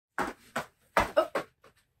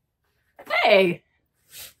Hey,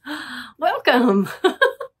 welcome.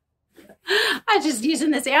 I was just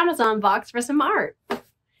using this Amazon box for some art.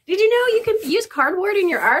 Did you know you can use cardboard in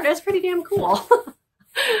your art? That's pretty damn cool.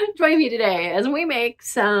 Join me today as we make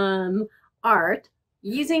some art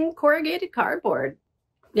using corrugated cardboard.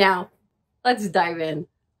 Now, let's dive in.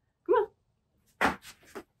 Come on.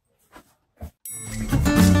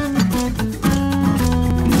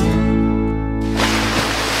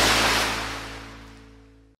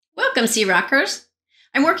 Welcome, Sea Rockers.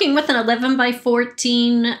 I'm working with an 11 by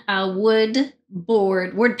 14 wood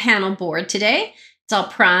panel board today. It's all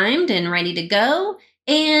primed and ready to go.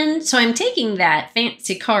 And so I'm taking that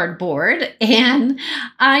fancy cardboard and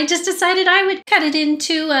I just decided I would cut it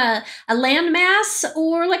into a landmass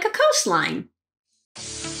or like a coastline.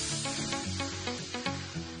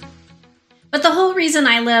 But the whole reason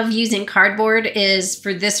I love using cardboard is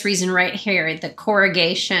for this reason right here, the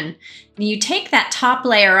corrugation. You take that top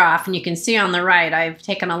layer off, and you can see on the right, I've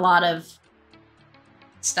taken a lot of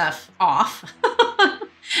stuff off.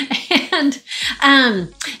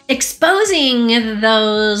 And exposing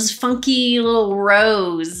those funky little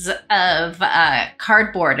rows of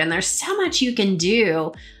cardboard. And there's so much you can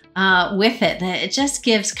do with it that it just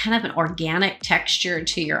gives kind of an organic texture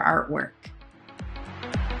to your artwork.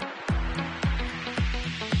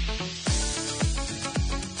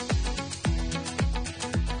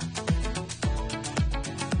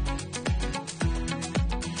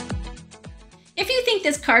 If you think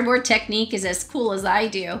this cardboard technique is as cool as I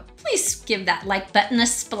do, please give that like button a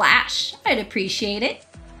splash. I'd appreciate it.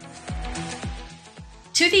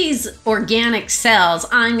 To these organic cells,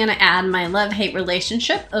 I'm going to add my love-hate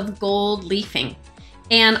relationship of gold leafing.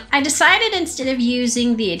 And I decided instead of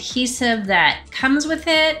using the adhesive that comes with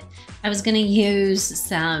it, I was going to use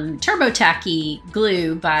some Turbo Tacky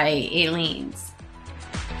glue by Aleene's.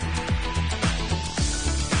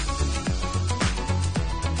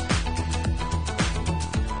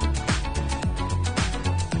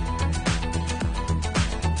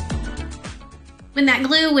 When that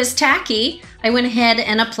glue was tacky, I went ahead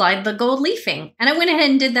and applied the gold leafing, and I went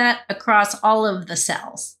ahead and did that across all of the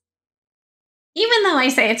cells. Even though I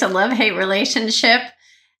say it's a love-hate relationship,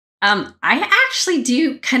 I actually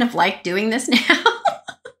do kind of like doing this now.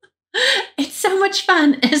 It's so much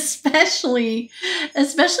fun, especially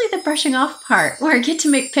the brushing off part, where I get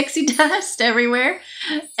to make pixie dust everywhere,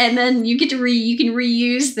 and then you get to you can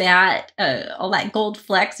reuse that all that gold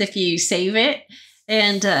flecks if you save it,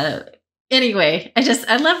 and anyway,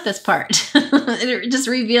 I love this part. It just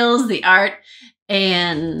reveals the art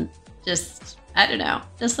and just, I don't know,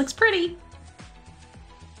 just looks pretty.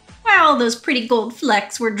 While those pretty gold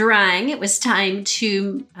flecks were drying, it was time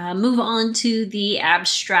to move on to the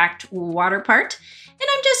abstract water part. And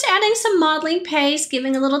I'm just adding some modeling paste,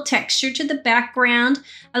 giving a little texture to the background.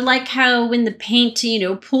 I like how when the paint,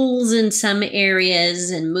 pulls in some areas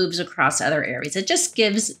and moves across other areas, it just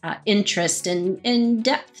gives interest and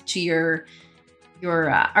depth to your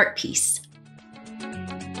art piece.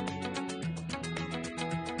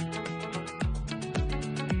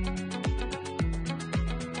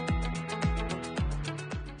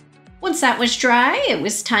 Once that was dry, it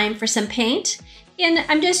was time for some paint. And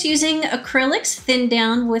I'm just using acrylics thinned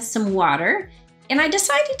down with some water. And I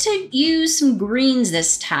decided to use some greens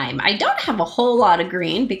this time. I don't have a whole lot of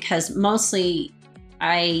green because mostly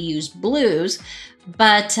I use blues,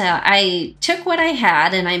 but I took what I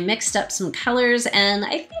had and I mixed up some colors, and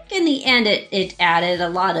I think in the end it added a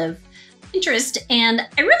lot of interest, and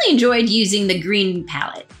I really enjoyed using the green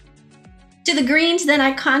palette. To the greens, then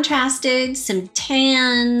I contrasted some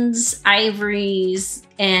tans, ivories,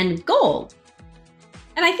 and gold.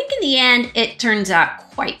 And I think in the end, it turns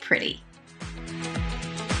out quite pretty.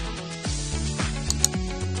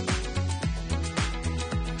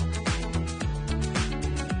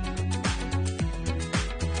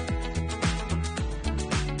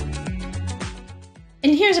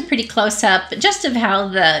 And here's a pretty close-up just of how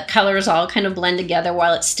the colors all kind of blend together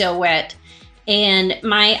while it's still wet. And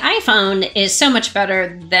my iPhone is so much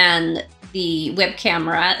better than the web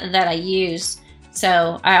camera that I use,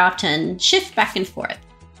 so I often shift back and forth.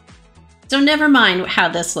 So never mind how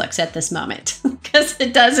this looks at this moment, because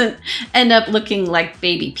it doesn't end up looking like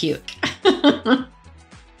baby puke. So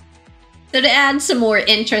to add some more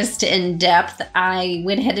interest and depth, I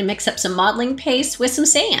went ahead and mixed up some modeling paste with some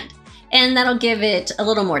sand. And that'll give it a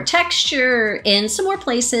little more texture and some more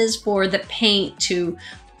places for the paint to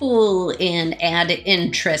pull and add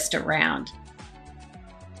interest around.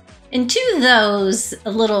 And to those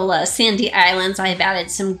little sandy islands, I've added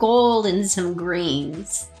some gold and some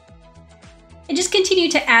greens. I just continue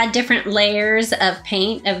to add different layers of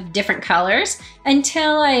paint of different colors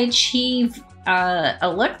until I achieve a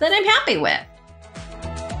look that I'm happy with.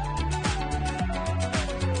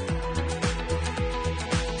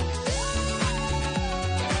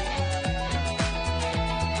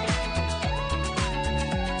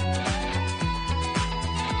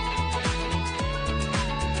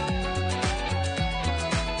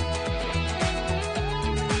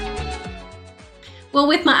 Well,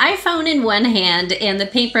 with my iPhone in one hand and the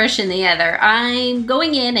paintbrush in the other, I'm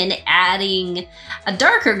going in and adding a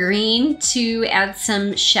darker green to add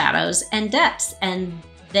some shadows and depths, and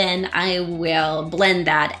then I will blend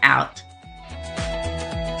that out.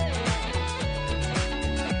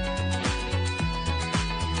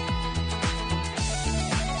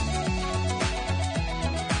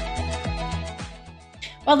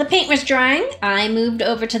 While the paint was drying, I moved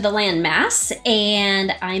over to the landmass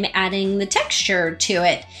and I'm adding the texture to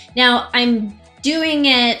it. Now, I'm doing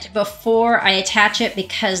it before I attach it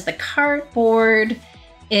because the cardboard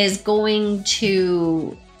is going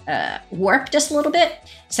to warp just a little bit.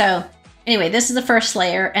 So anyway, this is the first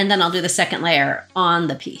layer, and then I'll do the second layer on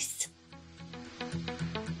the piece.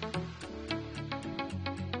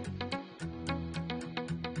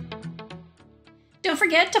 Don't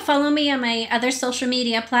forget to follow me on my other social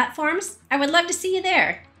media platforms. I would love to see you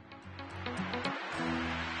there.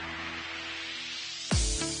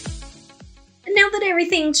 And now that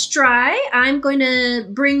everything's dry, I'm going to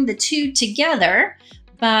bring the two together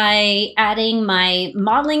by adding my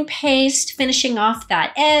modeling paste, finishing off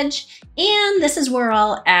that edge, and this is where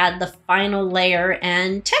I'll add the final layer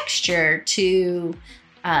and texture to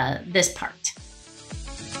this part.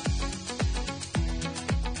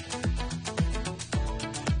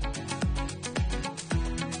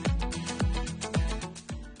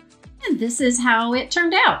 And this is how it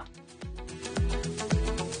turned out.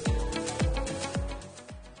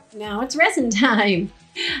 Now it's resin time.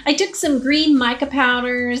 I took some green mica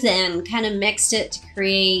powders and kind of mixed it to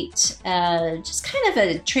create just kind of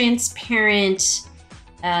a transparent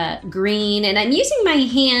green. And I'm using my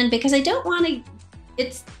hand because I don't want to,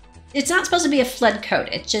 it's not supposed to be a flood coat.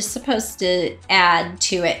 It's just supposed to add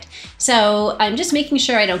to it. So I'm just making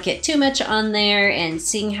sure I don't get too much on there and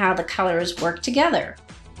seeing how the colors work together.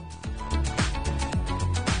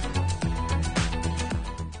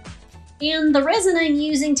 And the resin I'm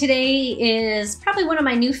using today is probably one of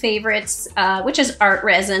my new favorites, which is art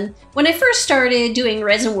resin. When I first started doing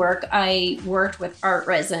resin work, I worked with art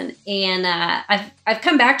resin, and I've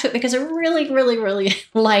come back to it because I really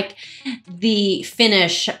like the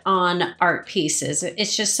finish on art pieces.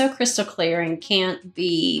 It's just so crystal clear and can't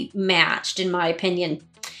be matched, in my opinion.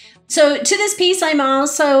 So to this piece, I'm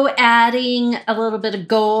also adding a little bit of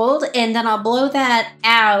gold, and then I'll blow that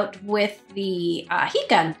out with the heat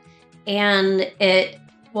gun. And it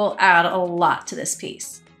will add a lot to this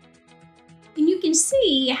piece. And you can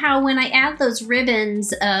see how when I add those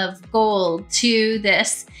ribbons of gold to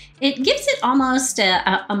this, it gives it almost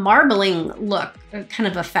a marbling look, kind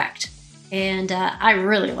of effect. And I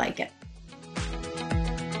really like it.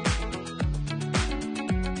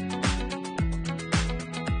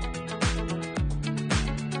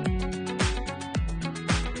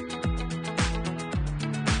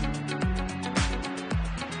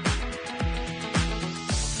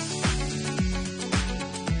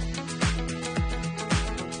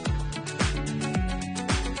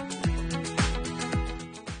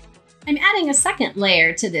 I'm adding a second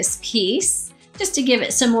layer to this piece just to give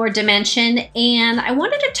it some more dimension, and I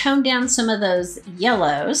wanted to tone down some of those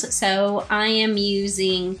yellows, so I am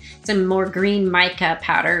using some more green mica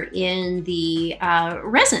powder in the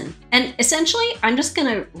resin. And essentially, I'm just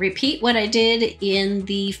gonna repeat what I did in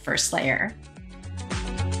the first layer.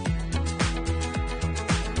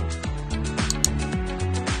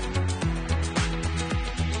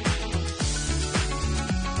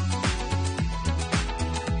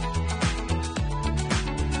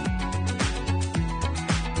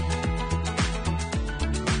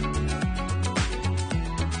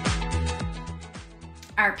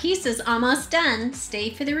 Our piece is almost done.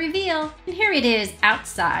 Stay for the reveal. And here it is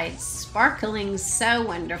outside, sparkling so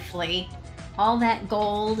wonderfully. All that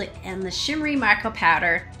gold and the shimmery mica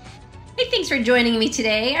powder. Hey, thanks for joining me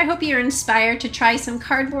today. I hope you're inspired to try some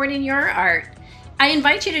cardboard in your art. I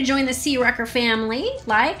invite you to join the Sea Rucker family.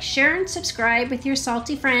 Like, share, and subscribe with your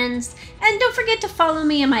salty friends. And don't forget to follow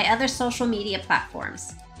me on my other social media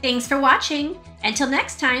platforms. Thanks for watching. Until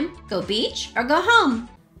next time, go beach or go home.